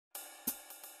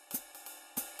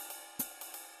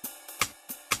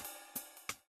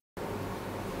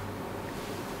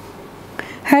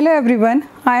Hello everyone,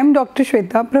 I am Dr.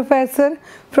 Shweta, Professor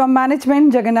from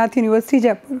Management, Jagannath University,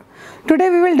 Jaipur. Today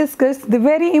we will discuss the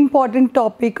very important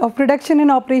topic of production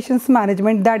and operations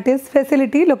management, that is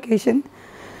facility location.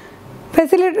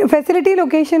 Facility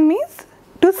location means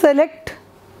to select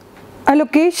a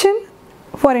location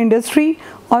for industry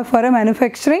or for a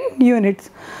manufacturing unit.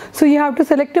 So you have to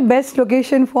select the best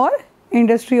location for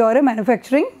industry or a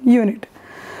manufacturing unit.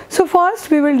 So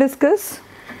first we will discuss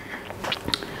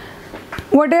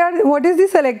what is the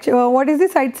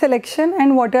site selection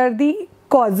and what are the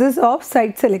causes of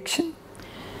site selection.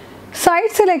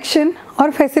 Site selection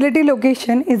or facility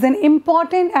location is an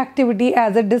important activity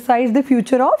as it decides the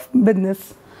future of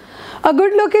business. A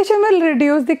good location will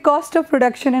reduce the cost of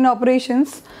production and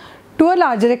operations to a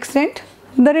larger extent.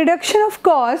 The reduction of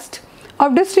cost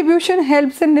of distribution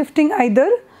helps in lifting either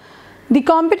the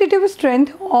competitive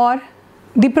strength or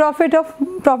the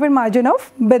profit margin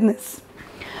of business.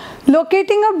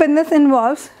 Locating a business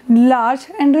involves large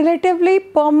and relatively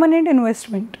permanent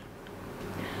investment.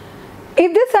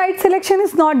 If the site selection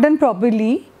is not done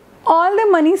properly, all the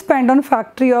money spent on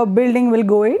factory or building will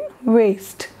go in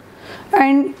waste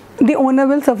and the owner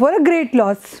will suffer a great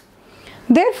loss.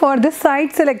 Therefore, the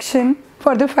site selection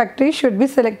for the factory should be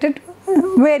selected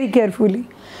very carefully.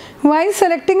 While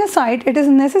selecting a site, it is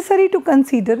necessary to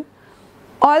consider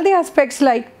all the aspects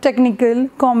like technical,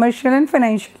 commercial and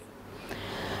financial.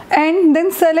 And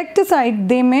then select a site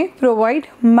they may provide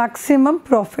maximum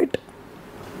profit.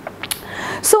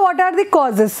 So what are the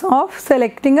causes of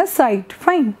selecting a site?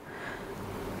 Fine.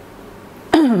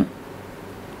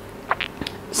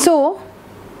 So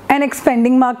an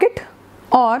expanding market,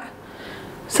 or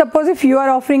suppose if you are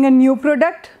offering a new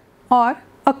product, or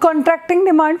a contracting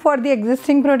demand for the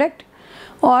existing product,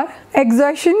 or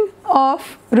exhaustion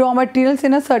of raw materials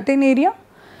in a certain area,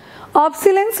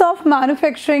 obsolescence of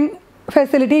manufacturing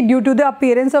facility due to the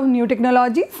appearance of new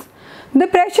technologies, the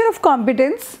pressure of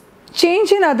competence,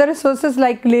 change in other resources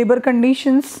like labor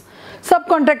conditions,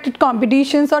 subcontracted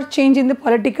competitions, or change in the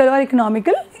political or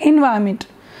economical environment,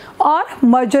 or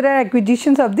merger or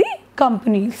acquisitions of the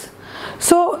companies.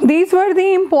 So these were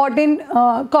the important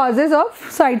causes of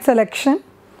site selection.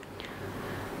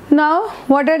 Now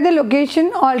what are the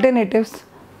location alternatives?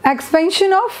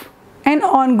 Expansion of an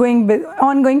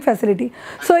ongoing facility.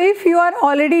 So if you are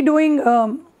already going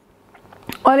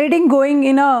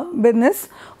in a business,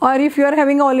 or if you are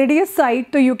having already a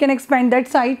site, so you can expand that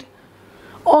site.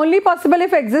 Only possible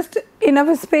if exists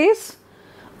enough space.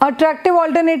 Attractive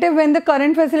alternative when the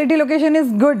current facility location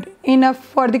is good enough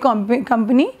for the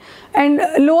company and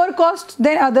lower cost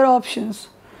than other options.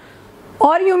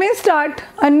 Or you may start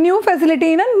a new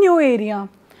facility in a new area.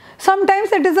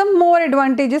 Sometimes it is a more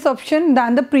advantageous option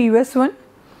than the previous one.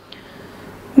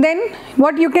 Then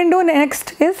what you can do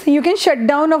next is you can shut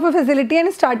down of a facility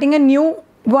and starting a new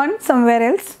one somewhere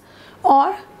else,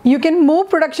 or you can move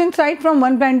production site from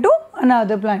one plant to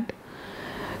another plant.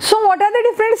 So what are the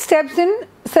different steps in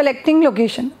selecting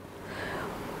location?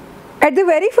 At the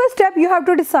very first step, you have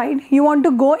to decide you want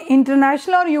to go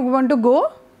international or you want to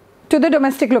go to the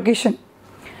domestic location.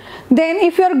 Then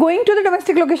if you are going to the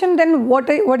domestic location, then what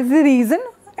is the reason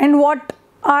and what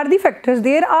are the factors?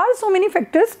 There are so many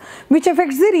factors which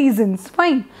affects the reasons.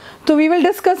 Fine. So we will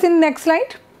discuss in next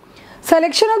slide.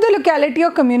 Selection of the locality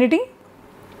or community.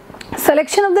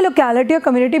 Selection of the locality or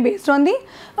community based on the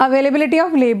availability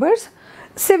of laborers,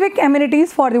 civic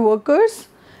amenities for the workers,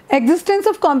 existence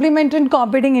of complementary and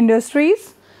competing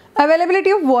industries, availability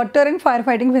of water and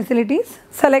firefighting facilities,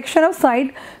 selection of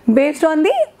site based on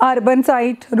the urban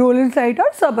site, rural site or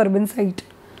suburban site.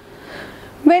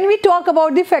 When we talk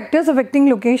about the factors affecting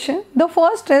location, the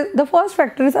first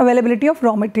factor is availability of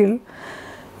raw material.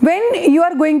 When you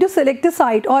are going to select a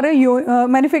site or a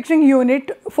manufacturing unit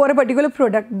for a particular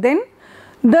product, then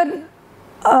the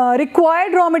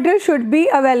required raw material should be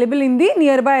available in the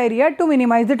nearby area to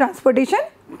minimize the transportation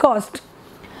cost.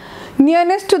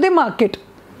 Nearness to the market.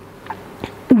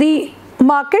 The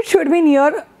market should be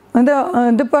near,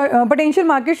 the potential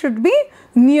market should be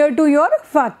near to your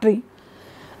factory.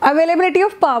 Availability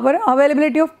of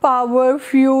power,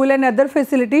 fuel and other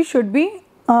facilities should be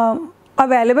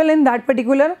available in that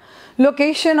particular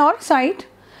location or site.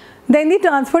 Then the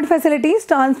transport facilities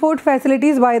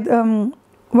why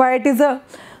it is a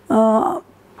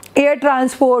air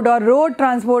transport or road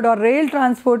transport or rail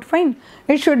transport, fine,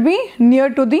 it should be near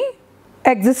to the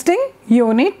existing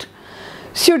unit.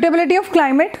 Suitability of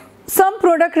climate. Some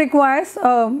product requires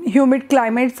humid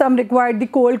climate, some require the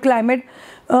cold climate.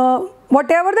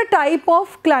 Whatever the type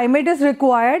of climate is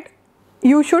required,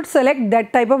 you should select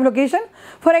that type of location.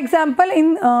 For example,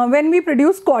 in when we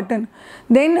produce cotton,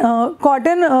 then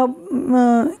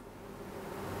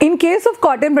in case of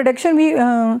cotton production, we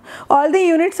all the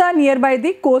units are nearby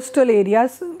the coastal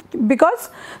areas, because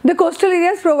the coastal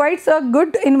areas provides a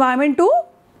good environment to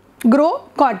grow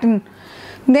cotton.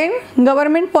 Then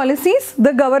government policies,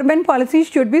 the government policies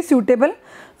should be suitable,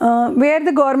 where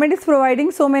the government is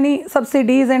providing so many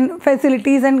subsidies and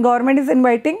facilities, and government is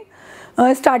inviting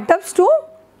startups to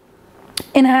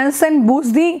enhance and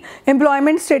boost the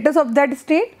employment status of that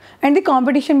state and the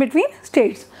competition between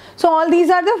states. So all these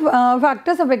are the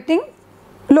factors affecting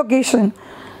location.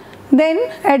 Then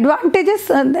advantages,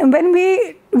 when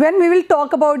we will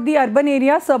talk about the urban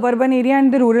area, suburban area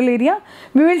and the rural area,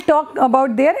 we will talk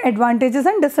about their advantages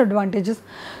and disadvantages.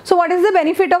 So what is the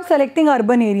benefit of selecting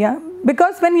urban area?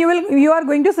 Because when you are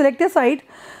going to select a site,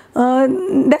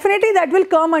 definitely that will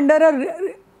come under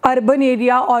a urban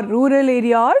area or rural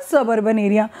area or suburban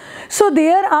area. So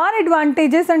there are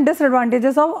advantages and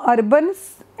disadvantages of urban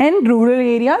and rural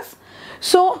areas.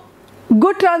 So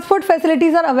good transport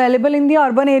facilities are available in the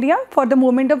urban area for the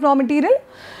movement of raw material.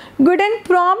 Good and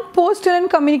prompt postal and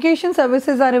communication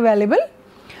services are available.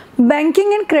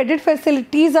 Banking and credit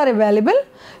facilities are available.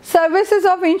 Services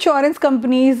of insurance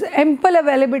companies, ample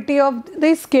availability of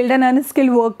the skilled and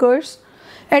unskilled workers.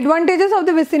 Advantages of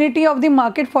the vicinity of the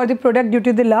market for the product due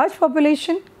to the large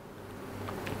population.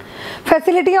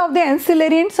 Facility of the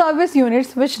ancillary and service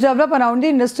units which develop around the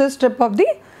industrial strip of the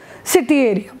city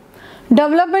area.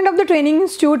 Development of the training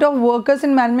institute of workers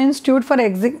and management institute for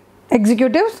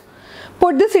executives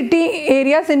put the city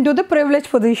areas into the privileged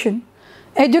position.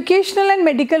 Educational and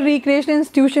medical recreation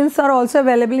institutions are also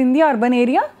available in the urban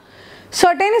area.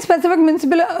 Certain specific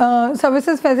municipal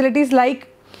services facilities like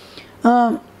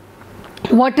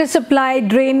water supply,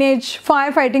 drainage,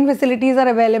 firefighting facilities are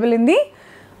available in the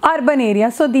urban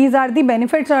area. So these are the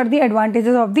benefits or the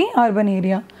advantages of the urban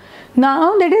area.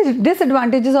 Now that is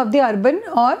disadvantages of the urban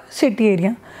or city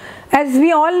area. As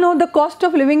we all know, the cost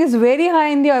of living is very high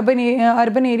in the urban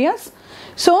areas.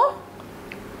 So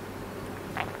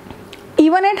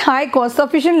even at high cost,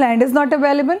 sufficient land is not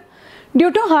available.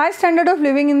 Due to high standard of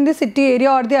living in the city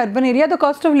area or the urban area, the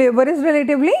cost of labor is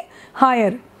relatively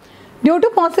higher. Due to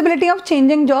possibility of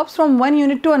changing jobs from one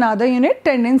unit to another unit,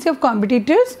 tendency of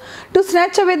competitors to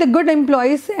snatch away the good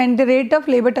employees, and the rate of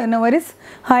labor turnover is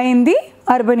high in the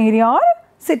urban area or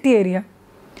city area.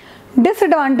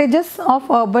 Disadvantages of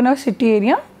urban or city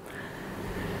area.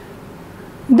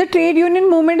 The trade union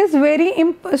movement is very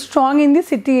strong in the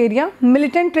city area.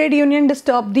 Militant trade union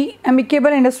disturb the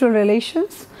amicable industrial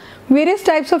relations. Various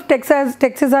types of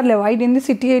taxes are levied in the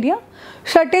city area.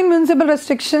 Certain municipal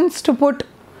restrictions to put,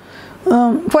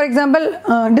 for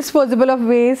example, disposal of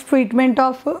waste, treatment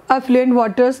of affluent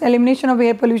waters, elimination of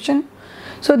air pollution.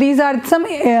 So these are some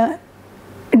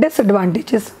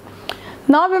disadvantages.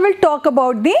 Now we will talk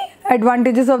about the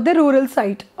advantages of the rural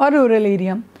site or rural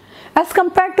area. As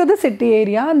compared to the city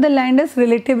area, the land is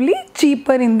relatively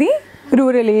cheaper in the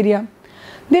rural area.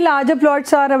 The larger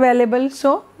plots are available,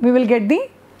 so we will get the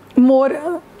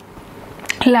more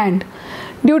land.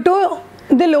 Due to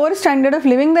the lower standard of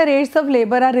living, the rates of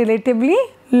labor are relatively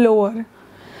lower.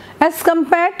 As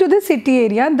compared to the city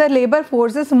area, the labor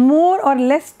force is more or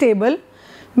less stable,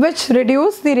 which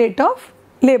reduce the rate of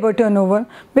labor turnover,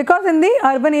 because in the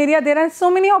urban area there are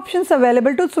so many options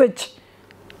available to switch.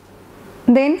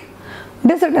 Then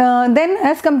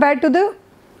as compared to the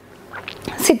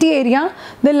city area,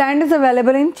 the land is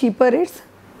available in cheaper rates.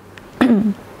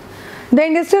 The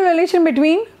industrial relation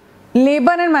between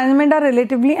labor and management are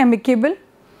relatively amicable.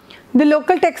 The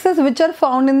local taxes which are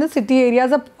found in the city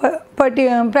areas are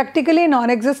practically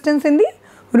non-existent in the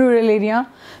rural area.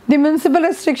 The municipal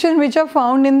restrictions which are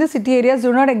found in the city areas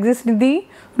do not exist in the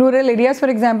rural areas. For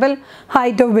example,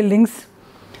 height of buildings.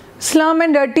 Slum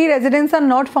and dirty residents are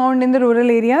not found in the rural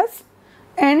areas,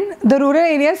 and the rural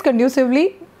areas conducive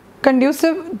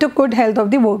to good health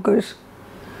of the workers.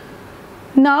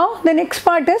 Now the next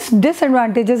part is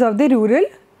disadvantages of the rural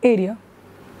area.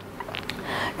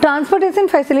 Transportation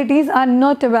facilities are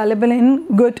not available in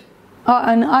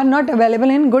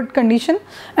good condition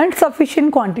and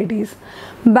sufficient quantities.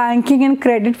 Banking and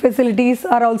credit facilities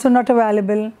are also not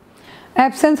available.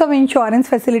 Absence of insurance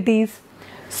facilities.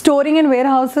 Storing and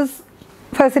warehouses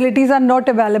facilities are not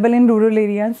available in rural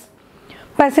areas.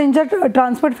 Passenger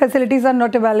transport facilities are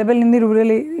not available in the rural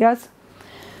areas.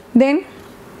 Then,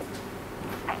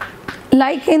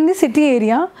 like in the city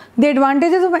area, the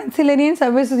advantages of ancillary and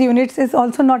services units is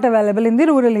also not available in the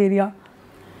rural area.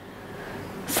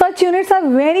 Such units are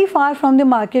very far from the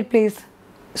marketplace,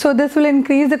 so this will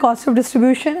increase the cost of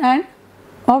distribution and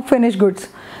of finished goods.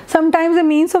 Sometimes the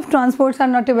means of transports are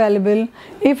not available.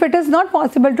 If it is not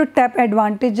possible to tap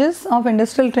advantages of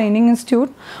industrial training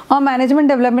institute or management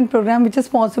development program, which is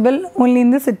possible only in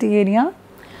the city area,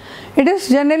 it is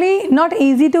generally not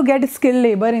easy to get skilled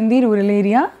labor in the rural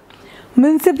area.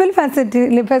 Municipal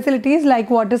facilities like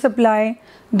water supply,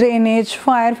 drainage,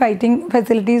 firefighting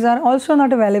facilities are also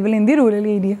not available in the rural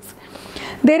areas.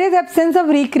 There is absence of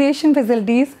recreation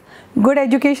facilities, good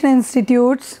education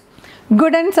institutes,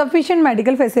 good and sufficient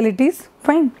medical facilities.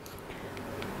 Fine.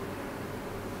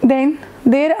 Then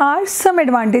there are some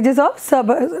advantages of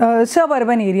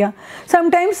suburban area.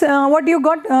 Sometimes what you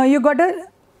got a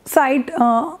site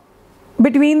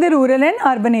between the rural and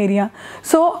urban area.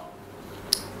 So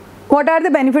what are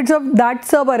the benefits of that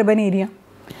suburban area?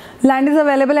 Land is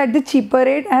available at the cheaper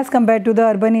rate as compared to the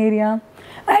urban area.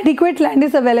 Adequate land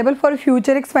is available for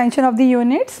future expansion of the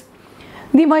units.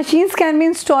 The machines can be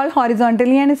installed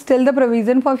horizontally and still the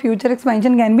provision for future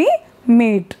expansion can be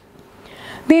made.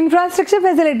 The infrastructure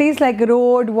facilities like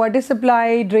road, water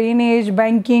supply, drainage,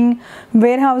 banking,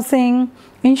 warehousing,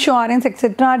 insurance,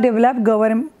 etc. are developed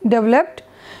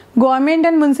government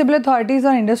and municipal authorities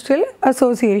or industrial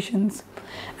associations.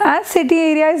 As city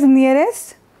area is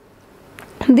nearest,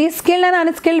 the skilled and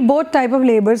unskilled both type of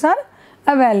laborers are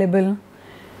available.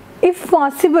 If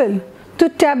possible, to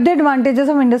tap the advantages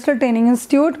of industrial training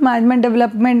institute, management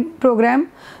development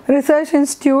program, research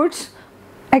institutes,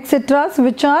 etc.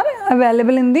 which are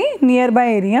available in the nearby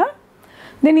area.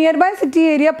 The nearby city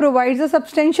area provides a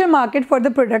substantial market for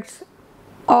the products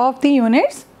of the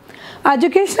units.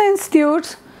 Educational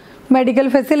institutes, medical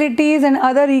facilities and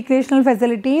other recreational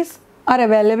facilities are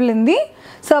available in the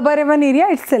suburban area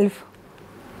itself.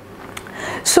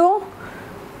 So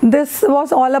this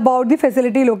was all about the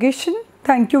facility location.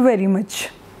 Thank you very much.